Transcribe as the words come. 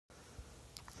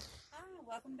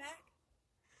welcome back.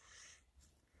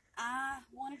 I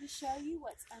wanted to show you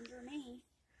what's underneath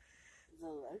the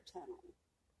low tunnel.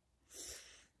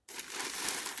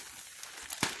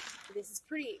 This is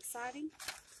pretty exciting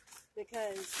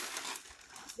because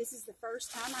this is the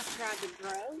first time I've tried to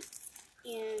grow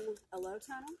in a low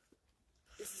tunnel.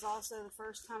 This is also the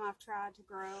first time I've tried to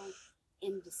grow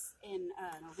in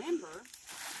November,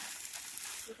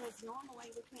 because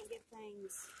normally we can't get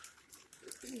things,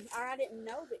 or I didn't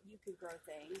know that you could grow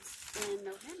things in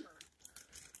November.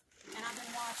 And I've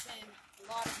been watching a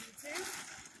lot of YouTube.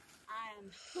 I am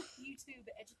YouTube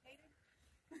educated.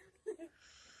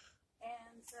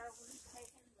 And so we've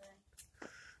taken the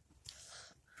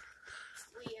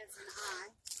we as an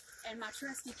I, and my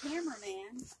trusty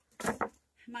cameraman,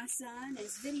 my son,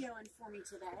 is videoing for me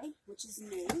today, which is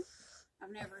new.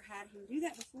 I've never had him do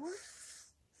that before.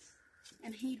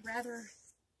 And he'd rather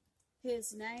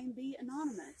his name be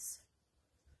anonymous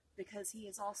because he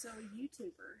is also a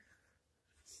YouTuber.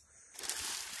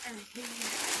 And he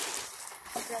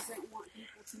doesn't want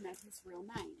people to know his real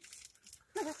name.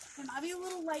 Am I be a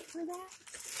little late for that?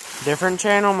 Different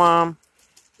channel, Mom.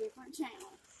 Different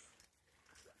channel.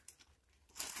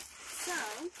 So,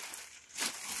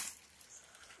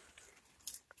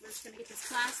 we're just going to get this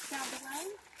plastic out of the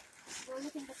way. We're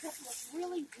looking at a couple of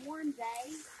really warm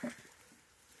days.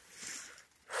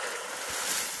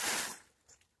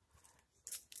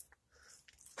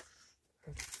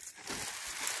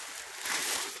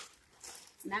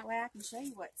 And that way I can show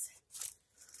you what's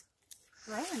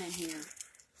growing in here.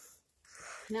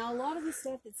 Now, a lot of the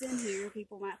stuff that's in here,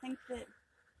 people might think that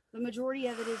the majority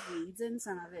of it is weeds, and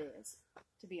some of it is,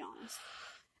 to be honest.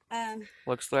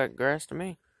 Looks like grass to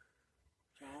me.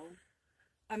 Joel,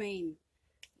 I mean,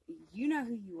 you know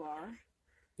who you are.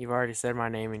 You've already said my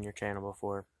name in your channel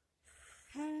before.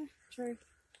 True.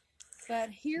 But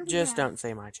here we Just have... don't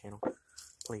say my channel,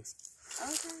 please.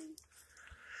 Okay.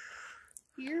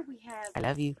 Here we have... I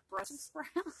love you. Brussels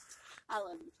sprouts. I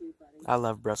love you too, buddy. I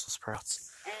love Brussels sprouts.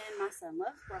 And my son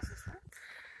loves Brussels sprouts.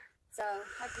 So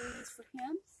I grew these for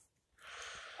him.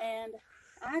 And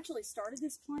I actually started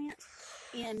this plant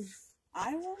in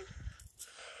Iowa.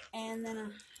 And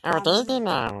then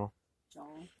Joel.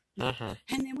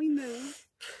 And then we moved.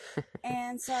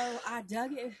 And so I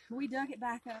dug it. We dug it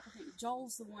back up. I think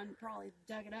Joel's the one that probably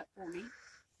dug it up for me,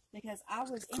 because I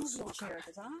was in a wheelchair at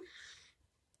the time.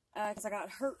 Because I got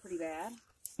hurt pretty bad.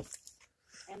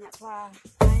 And that's why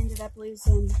I ended up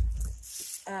losing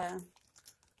my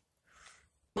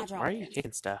job. Why are you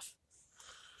kicking stuff?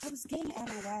 I was getting it out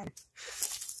of my bag.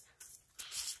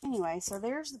 Anyway, so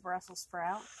there's the Brussels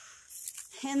sprout.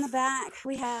 In the back,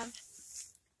 we have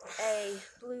a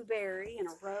blueberry and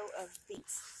a row of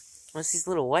beets. What's these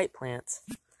little white plants?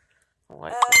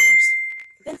 White flowers.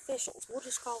 Beneficials. We'll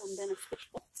just call them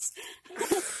beneficials.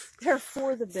 They're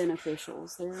for the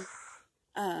beneficials. They're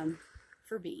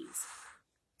for bees.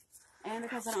 And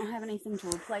because I don't have anything to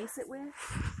replace it with,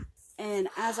 and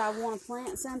as I want to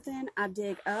plant something, I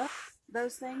dig up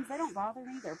those things. They don't bother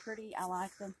me. They're pretty. I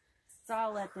like them. So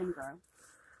I'll let them grow.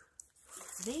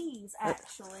 These,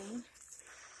 actually,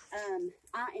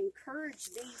 I encourage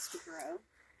these to grow,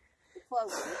 the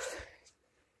clovers,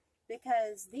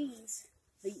 because these,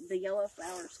 the yellow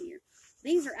flowers here,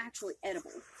 these are actually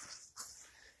edible.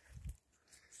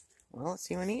 Well, let's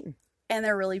see what I'm eating. And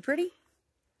they're really pretty.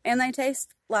 And they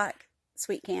taste like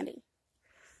sweet candy.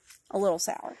 A little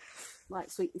sour. Like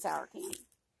sweet and sour candy.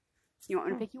 You want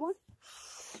me to pick you one?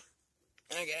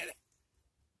 I got it.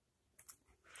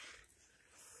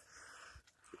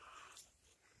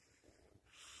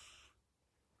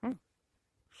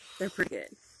 They're pretty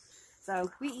good.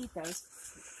 So we eat those.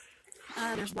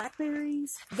 There's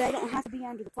blackberries. They don't have to be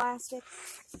under the plastic.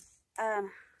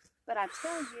 But I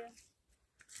tell you,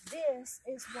 this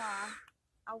is why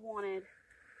I wanted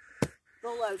the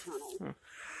low tunnel.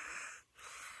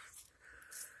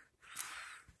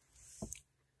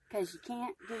 Because you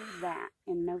can't do that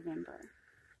in November.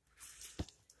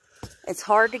 It's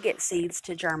hard to get seeds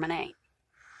to germinate.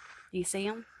 Do you see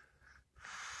them?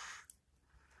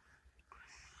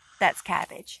 That's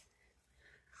cabbage.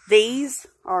 These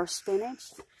are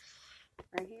spinach.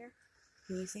 Right here.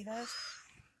 Can you see those?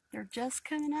 They're just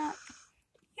coming up.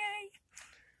 Yay!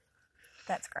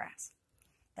 That's grass.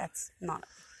 That's not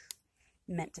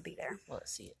meant to be there.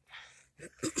 Let's see it.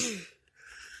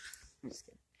 I'm just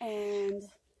kidding. And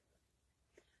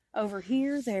over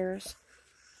here, there's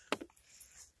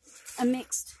a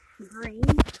mixed green.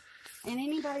 And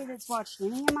anybody that's watched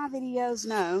any of my videos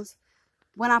knows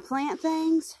when I plant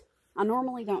things, I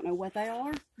normally don't know what they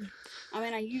are. I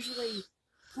mean, I usually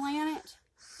plant it,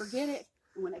 forget it,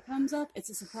 and when it comes up, it's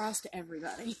a surprise to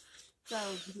everybody. So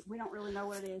we don't really know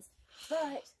what it is.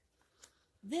 But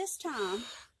this time,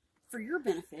 for your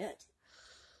benefit,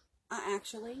 I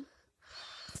actually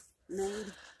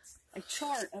made a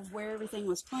chart of where everything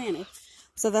was planted.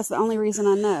 So that's the only reason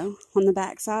I know. On the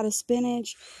back side is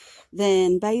spinach,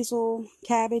 then basil,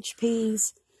 cabbage,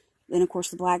 peas, then of course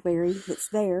the blackberry that's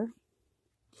there.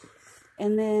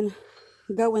 And then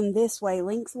going this way,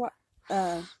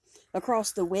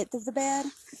 across the width of the bed,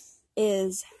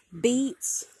 is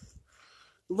beets,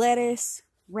 lettuce,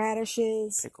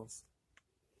 radishes, Pickles.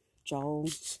 Joel,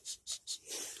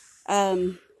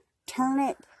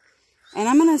 turnip, and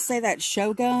I'm going to say that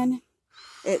shogun.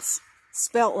 It's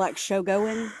spelt like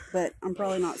shogoing, but I'm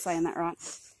probably not saying that right.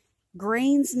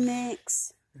 Greens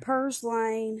mix,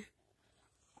 purslane,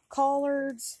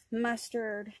 collards,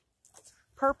 mustard,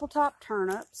 purple top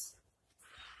turnips.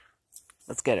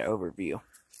 Let's get an overview.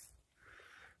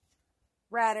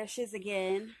 Radishes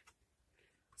again,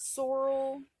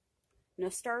 sorrel,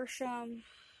 nasturtium.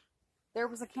 There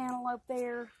was a cantaloupe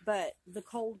there, but the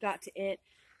cold got to it.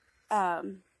 A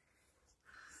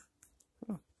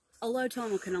low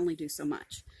tonal can only do so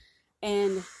much.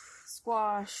 And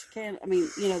squash,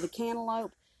 the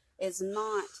cantaloupe is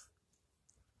not,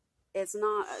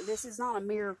 this is not a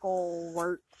miracle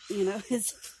work,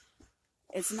 it's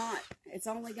not, it's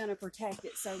only going to protect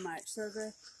it so much. So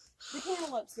the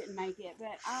cantaloupes didn't make it,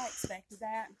 but I expected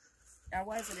that. I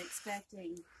wasn't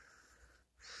expecting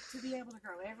to be able to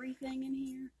grow everything in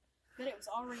here, but it was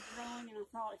already growing, and I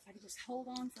thought if I could just hold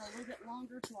on for a little bit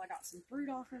longer till I got some fruit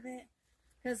off of it,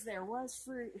 because there was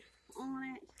fruit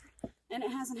on it, and it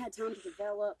hasn't had time to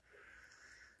develop,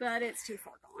 but it's too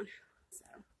far gone. So,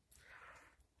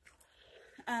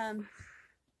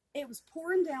 it was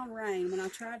pouring down rain when I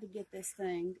tried to get this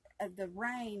thing. The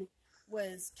rain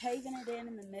was caving it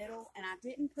in the middle, and I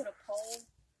didn't put a pole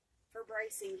for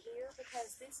bracing here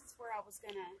because this is where I was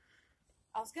gonna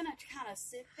kind of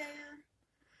sit there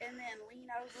and then lean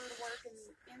over to work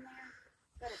in there,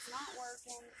 but it's not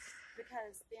working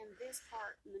because then this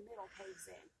part in the middle caves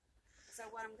in. So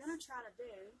what I'm gonna try to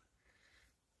do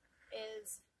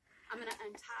is I'm gonna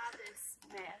untie this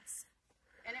mess.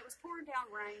 And it was pouring down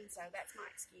rain, so that's my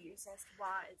excuse as to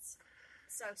why it's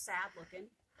so sad looking,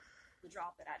 the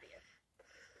job that I did.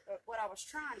 But what I was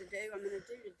trying to do, I'm going to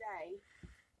do today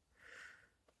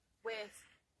with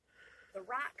the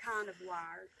right kind of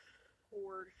wire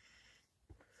cord,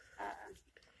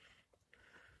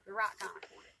 the right kind of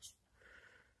cordage.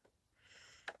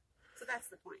 So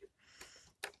that's the plan.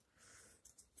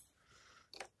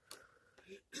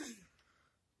 If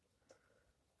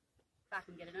I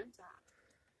can get it untied.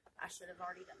 I should have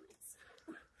already done this.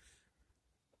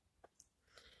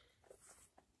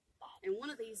 And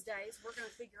one of these days, we're going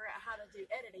to figure out how to do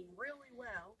editing really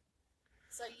well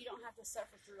so you don't have to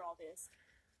suffer through all this.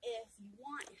 If you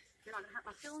want, you're not going to hurt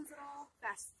my feelings at all,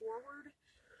 fast forward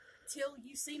till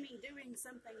you see me doing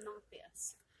something not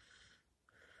this.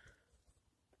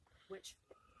 Which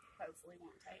hopefully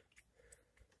won't take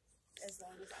as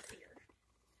long as I fear.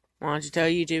 Why don't you tell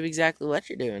YouTube exactly what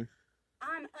you're doing?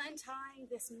 I'm untying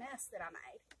this mess that I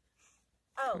made.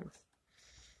 Oh,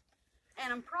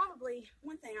 and I'm probably,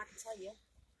 one thing I can tell you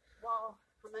while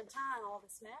I'm untying all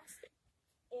this mess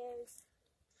is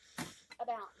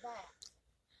about that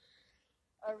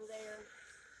over there.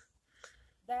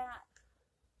 That,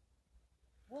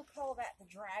 we'll call that the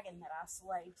dragon that I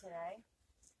slayed today.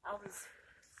 I was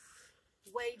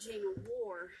waging a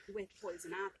war with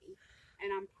poison ivy,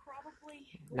 and I'm probably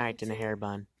Night in a hair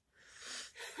bun.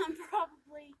 I'm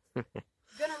probably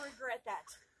gonna regret that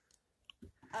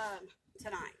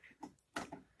tonight,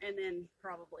 and then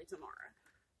probably tomorrow.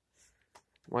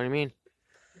 What do you mean?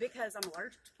 Because I'm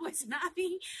allergic to poison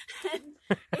ivy, and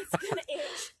it's gonna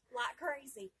itch like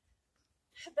crazy.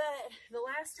 But the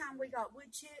last time we got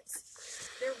wood chips,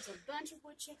 there was a bunch of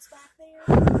wood chips back there,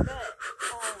 but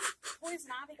poison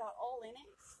ivy got all in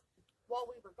it while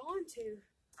we were going to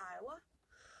Iowa,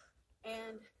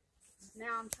 and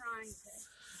now I'm trying to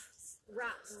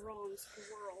right the wrong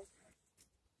squirrel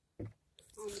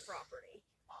on the property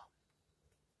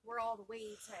where all the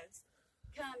weeds have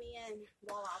come in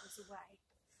while I was away.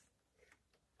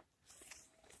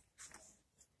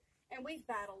 And we've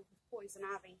battled with poison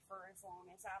ivy for as long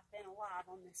as I've been alive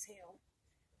on this hill.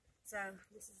 So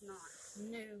this is not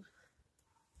new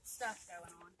stuff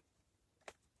going on.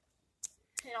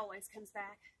 It always comes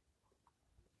back.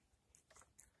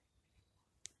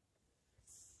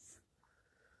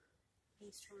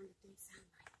 He's trying to do sign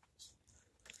language.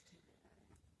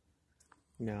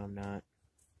 No, I'm not.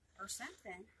 Or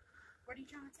something. What are you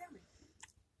trying to tell me?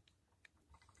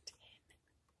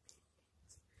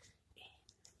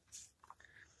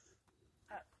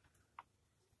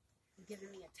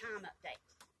 time update.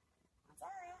 That's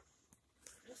alright.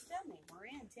 Just tell me, we're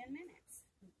in 10 minutes.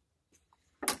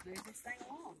 Move this thing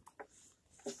along.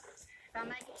 If I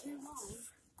make it too long,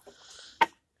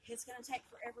 it's going to take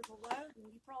forever to load, and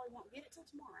you probably won't get it till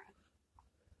tomorrow.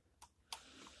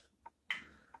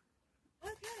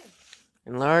 Okay.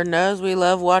 And Lord knows we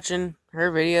love watching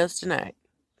her videos tonight.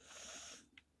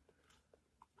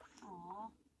 Aww.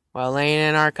 While laying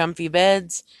in our comfy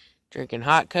beds, drinking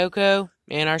hot cocoa,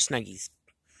 and our Snuggies.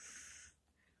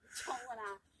 So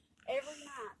every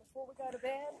night before we go to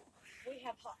bed, we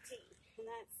have hot tea. And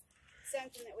that's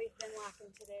something that we've been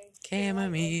liking to do.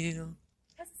 Chamomile.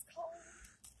 Because it's cold.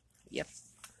 Yep.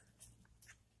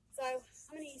 So I'm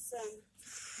going to use some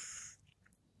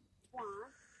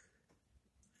wine.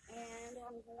 And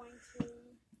I'm going to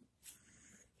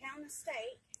pound the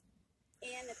steak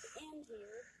in at the end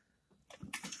here.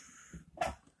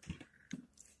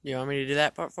 You want me to do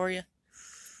that part for you?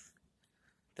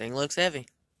 Thing looks heavy.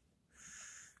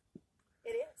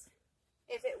 It is.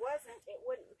 If it wasn't, it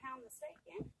wouldn't pound the steak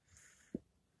in.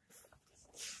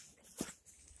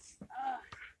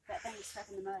 That thing is stuck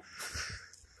in the mud.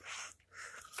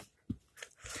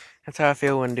 That's how I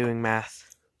feel when doing math.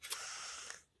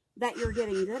 That you're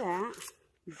getting good at,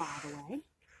 by the way.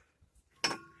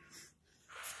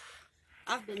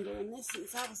 I've been doing this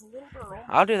since I was a little girl.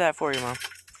 I'll do that for you, Mom.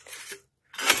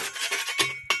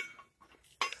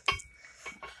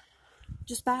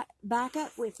 Just back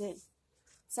up with it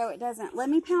so it doesn't. Let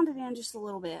me pound it in just a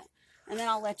little bit, and then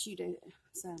I'll let you do it.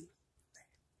 So,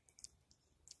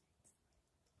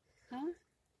 huh?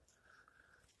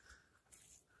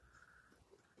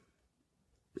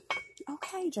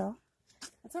 Okay, Joe.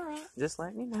 That's all right. Just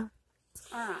letting you know.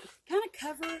 All right. Kind of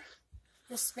cover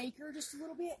the speaker just a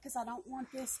little bit because I don't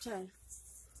want this to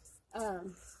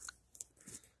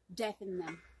deafen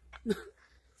them.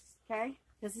 Okay?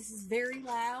 Because this is very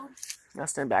loud. I'll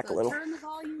stand back a little. Turn the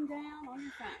volume down on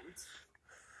your phones.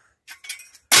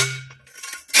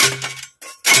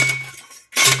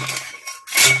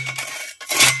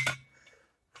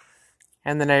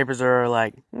 And the neighbors are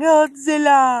like,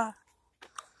 Godzilla!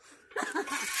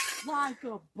 Like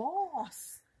a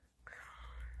boss.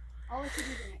 I'll let you do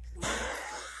the next one.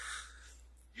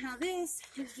 Now this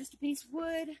is just a piece of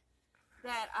wood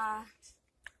that I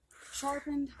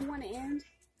sharpened one end.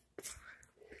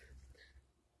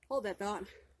 Hold that thought.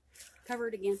 Cover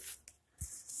it again.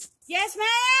 Yes,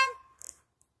 ma'am?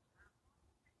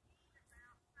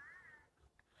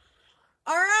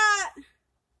 All right.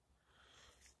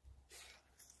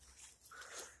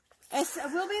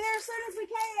 We'll be there as soon as we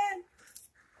can.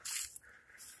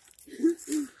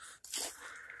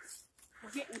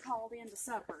 We're getting called into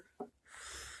supper.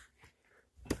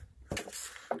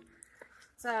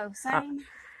 So, same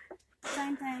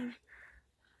thing.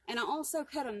 And I also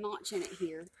cut a notch in it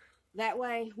here. That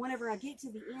way, whenever I get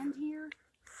to the end here,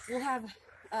 we'll have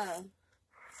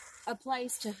a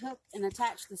place to hook and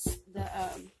attach the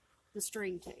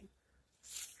string to.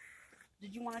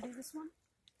 Did you want to do this one?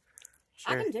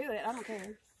 Sure. I can do it. I don't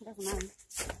care. It doesn't matter.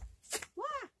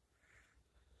 Why?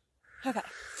 Okay.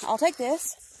 I'll take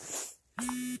this.